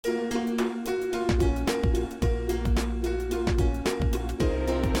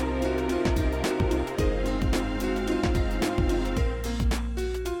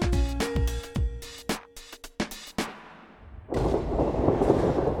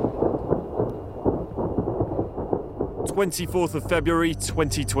24th of February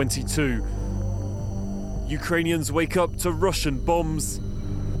 2022. Ukrainians wake up to Russian bombs.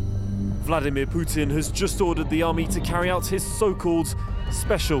 Vladimir Putin has just ordered the army to carry out his so-called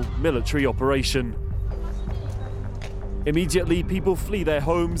special military operation. Immediately, people flee their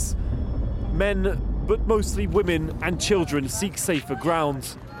homes. Men, but mostly women and children, seek safer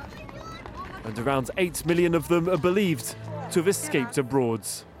ground. And around 8 million of them are believed to have escaped abroad,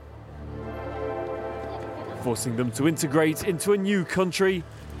 forcing them to integrate into a new country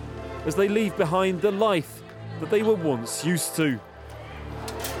as they leave behind the life that they were once used to.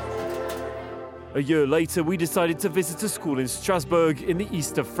 A year later, we decided to visit a school in Strasbourg in the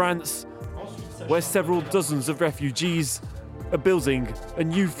east of France, where several dozens of refugees are building a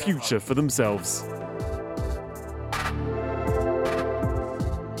new future for themselves.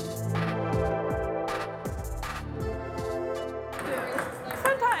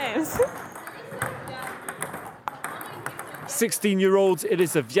 Sometimes. 16-year-old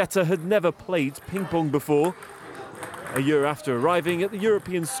Elisa Vieta had never played ping pong before. A year after arriving at the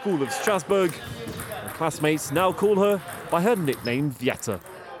European School of Strasbourg, her classmates now call her by her nickname Vieta.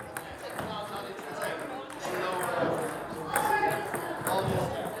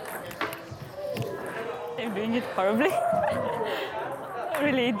 I'm doing it horribly.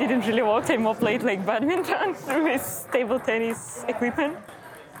 It didn't really work. I more played like badminton with table tennis equipment.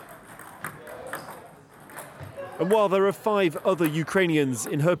 And while there are 5 other Ukrainians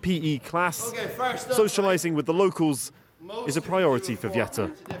in her PE class, socialising with the locals is a priority for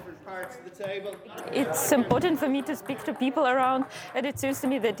Vieta. It's important for me to speak to people around, and it seems to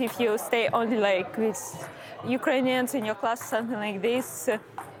me that if you stay only like with Ukrainians in your class, something like this,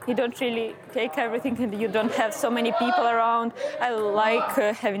 you don't really take everything and you don't have so many people around. I like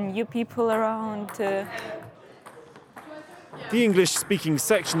having new people around. The English-speaking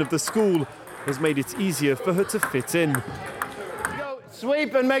section of the school has made it easier for her to fit in. Go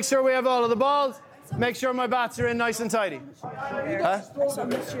sweep and make sure we have all of the balls. Make sure my bats are in nice and tidy. Huh?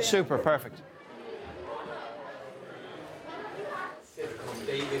 Super, perfect.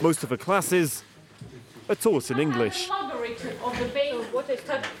 Most of her classes are taught in English. Of the page, what I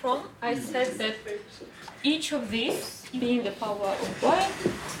started from, I said that each of these being the power of y.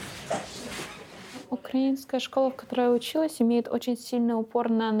 Украинская школа, в которой я училась, имеет очень сильный упор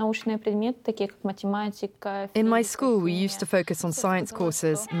на научные предметы, такие как математика. In my school, we used to focus on science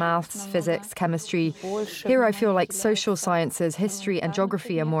courses, maths, physics, chemistry. Here I feel like social sciences, history and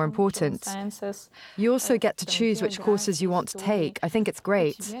geography are more important. You also get to choose which courses you want to take. I think it's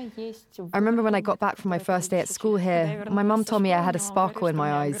great. I remember when I got back from my first day at school here, my mum told me I had a sparkle in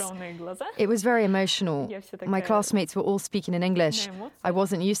my eyes. It was very emotional. My classmates were all speaking in English. I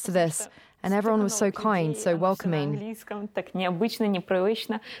wasn't used to this. And everyone was so kind, so welcoming. Так необычно,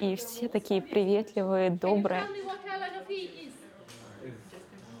 непривычно, и все такие приветливые, добрые.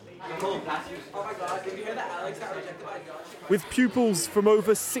 With pupils from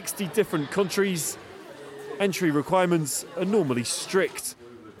over 60 different countries, entry requirements are normally strict.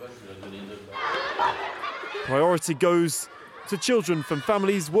 Priority goes to children from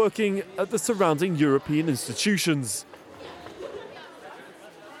families working at the surrounding European institutions.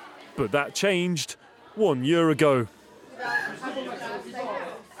 But that changed 1 year ago.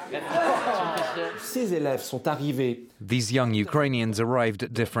 These young Ukrainians arrived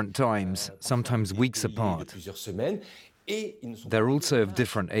at different times, sometimes weeks apart. They're also of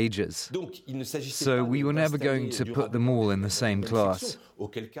different ages. So we were never going to put them all in the same class.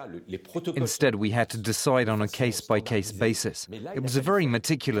 Instead, we had to decide on a case-by-case basis. It was a very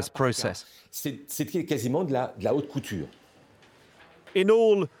meticulous process. In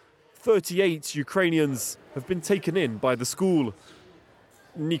all, 38 Ukrainians have been taken in by the school.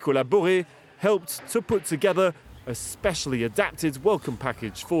 Nicolas Boré helped to put together a specially adapted welcome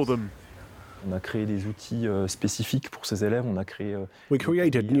package for them. On a créé des outils spécifiques pour ces élèves. We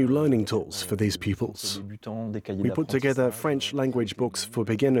created new learning tools for these pupils. We put together French language books for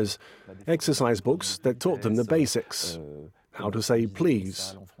beginners, exercise books that taught them the basics. How to say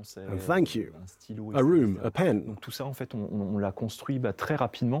please and thank you, a room, a pen. Tout ça, en fait, on l'a construit très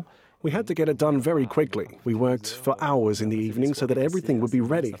rapidement. We had to get it done very quickly. We worked for hours in the evening so that everything would be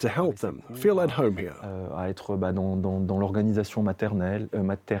ready to help them feel at home here. À être dans l'organisation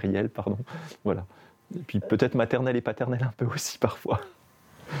matérielle, pardon. Voilà. Et puis peut-être maternelle et paternelle un peu aussi parfois.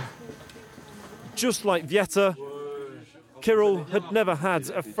 Just like Vieta, Kirill had never had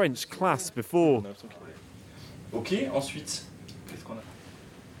a French class before. Ok, ensuite, qu'est-ce qu'on a?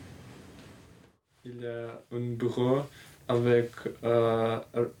 Il y a un bureau avec un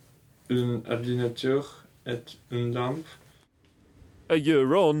ordinateur et une lampe. A year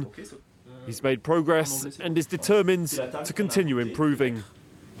on, He's made progress and is determined to continue improving.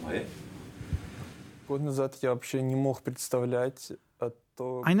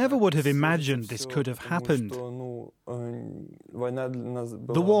 I never would have imagined this could have happened. The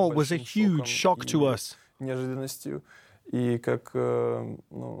war was a huge shock to us.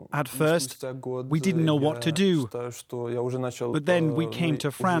 At first, we didn't know what to do, but then we came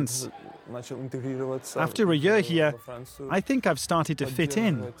to France. After a year here, I think I've started to fit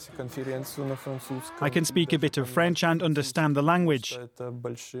in. I can speak a bit of French and understand the language.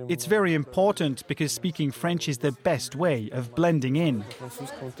 It's very important because speaking French is the best way of blending in.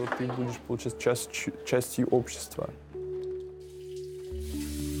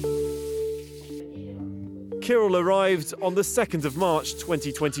 Kirill arrived on the 2nd of March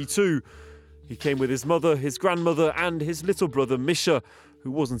 2022. He came with his mother, his grandmother and his little brother Misha,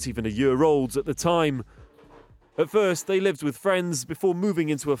 who wasn't even a year old at the time. At first, they lived with friends before moving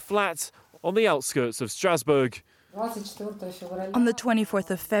into a flat on the outskirts of Strasbourg. On the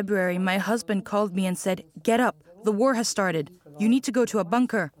 24th of February, my husband called me and said, "Get up, the war has started. You need to go to a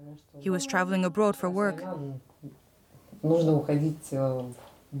bunker." He was traveling abroad for work.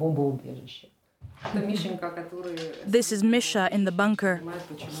 This is Misha in the bunker.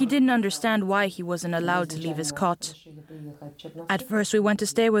 He didn't understand why he wasn't allowed to leave his cot. At first we went to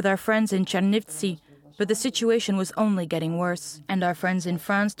stay with our friends in Chernivtsi, but the situation was only getting worse. And our friends in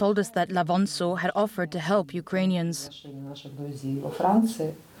France told us that Lavonso had offered to help Ukrainians.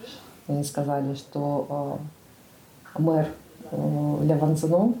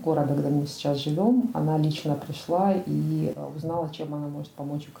 города, где мы сейчас живем, она лично пришла и узнала, чем она может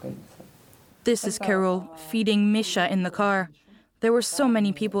помочь украинцам. This is Carol, feeding Misha in the car. There were so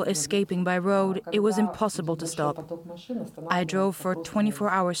many people escaping by road, it was impossible to stop. I drove for 24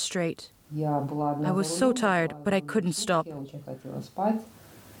 hours straight. I was so tired, but I couldn't stop.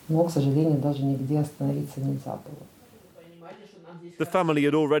 The family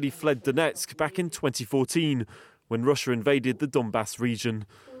had already fled Donetsk back in 2014 when Russia invaded the Donbass region.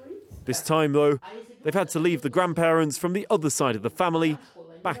 This time, though, they've had to leave the grandparents from the other side of the family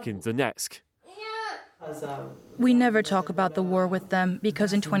back in Donetsk. We never talk about the war with them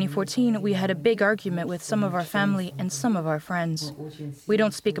because in 2014 we had a big argument with some of our family and some of our friends. We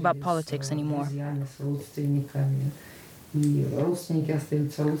don't speak about politics anymore.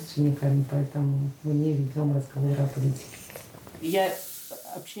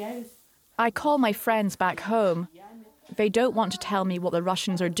 I call my friends back home. They don't want to tell me what the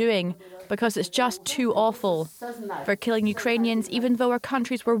Russians are doing because it's just too awful. They're killing Ukrainians even though our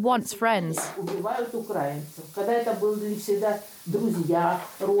countries were once friends.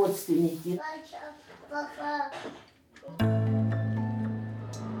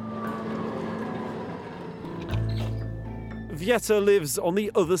 Vieta lives on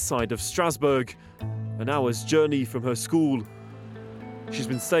the other side of Strasbourg, an hour's journey from her school. She's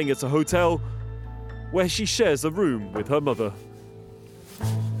been staying at a hotel where she shares a room with her mother.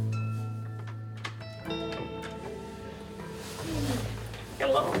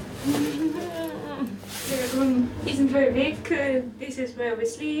 Hello. The room isn't very big. This is where we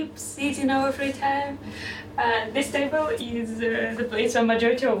sleep, sit in our free time. This table is the place where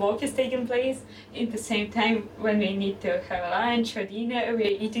majority of work is taking place. At the same time, when we need to have lunch or dinner, we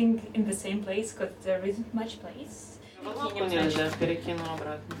are eating in the same place because there isn't much place.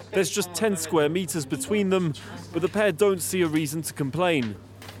 There's just 10 square meters between them, but the pair don't see a reason to complain.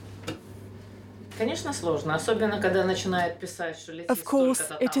 Of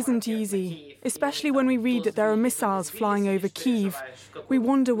course, it isn't easy, especially when we read that there are missiles flying over Kyiv. We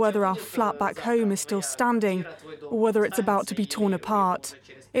wonder whether our flat back home is still standing or whether it's about to be torn apart.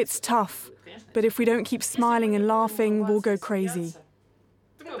 It's tough, but if we don't keep smiling and laughing, we'll go crazy.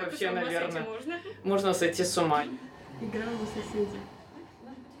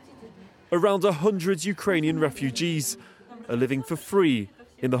 Around 100 Ukrainian refugees are living for free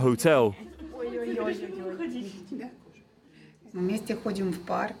in the hotel.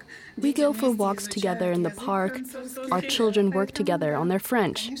 We go for walks together in the park. Our children work together on their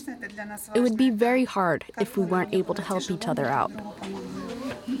French. It would be very hard if we weren't able to help each other out.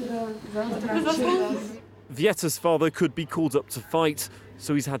 Vieta's father could be called up to fight,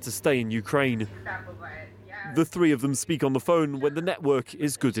 so he's had to stay in Ukraine. The three of them speak on the phone when the network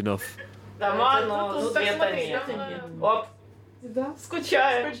is good enough.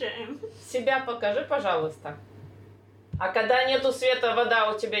 Скучаю. Себя покажи, пожалуйста. А когда нету света,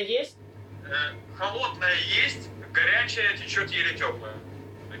 вода у тебя есть? Холодная есть, горячая течет еле теплая.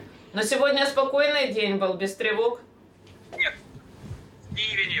 Но сегодня спокойный день был, без тревог? Нет, в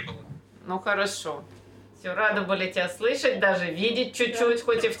Киеве не было. Ну хорошо. Все, рады были тебя слышать, даже видеть чуть-чуть,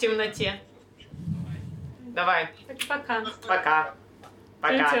 хоть и в темноте. Давай. Пока. Пока.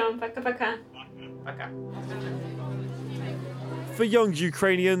 Пока. Идем. Пока-пока. Пока. For young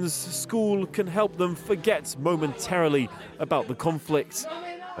Ukrainians, school can help them forget momentarily about the conflict.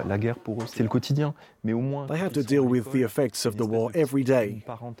 La guerre pour eux, c'est le quotidien, mais au moins. They have to deal with the effects of the war every day.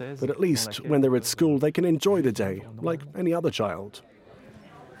 But at least when they're at school, they can enjoy the day, like any other child.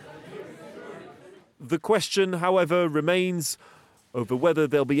 The question, however, remains over whether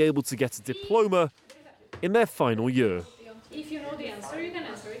they'll be able to get a diploma in their final year. If you know the answer, you can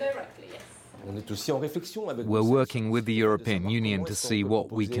answer it directly, yes. We're working with the European Union to see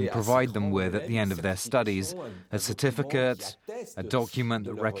what we can provide them with at the end of their studies. A certificate, a document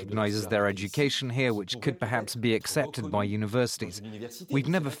that recognizes their education here, which could perhaps be accepted by universities. We've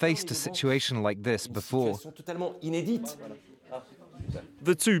never faced a situation like this before.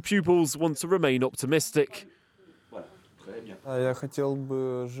 The two pupils want to remain optimistic.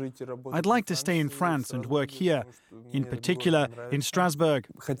 I'd like to stay in France and work here, in particular in Strasbourg.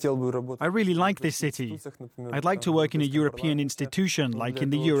 I really like this city. I'd like to work in a European institution, like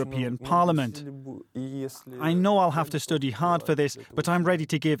in the European Parliament. I know I'll have to study hard for this, but I'm ready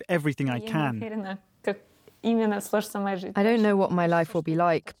to give everything I can. I don't know what my life will be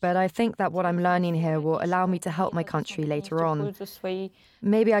like, but I think that what I'm learning here will allow me to help my country later on.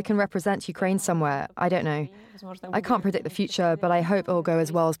 Maybe I can represent Ukraine somewhere, I don't know. I can't predict the future, but I hope it will go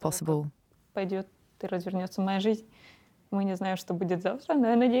as well as possible. A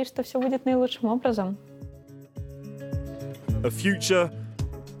future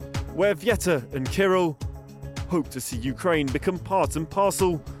where Vieta and Kirill hope to see Ukraine become part and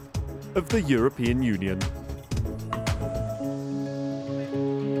parcel of the European Union.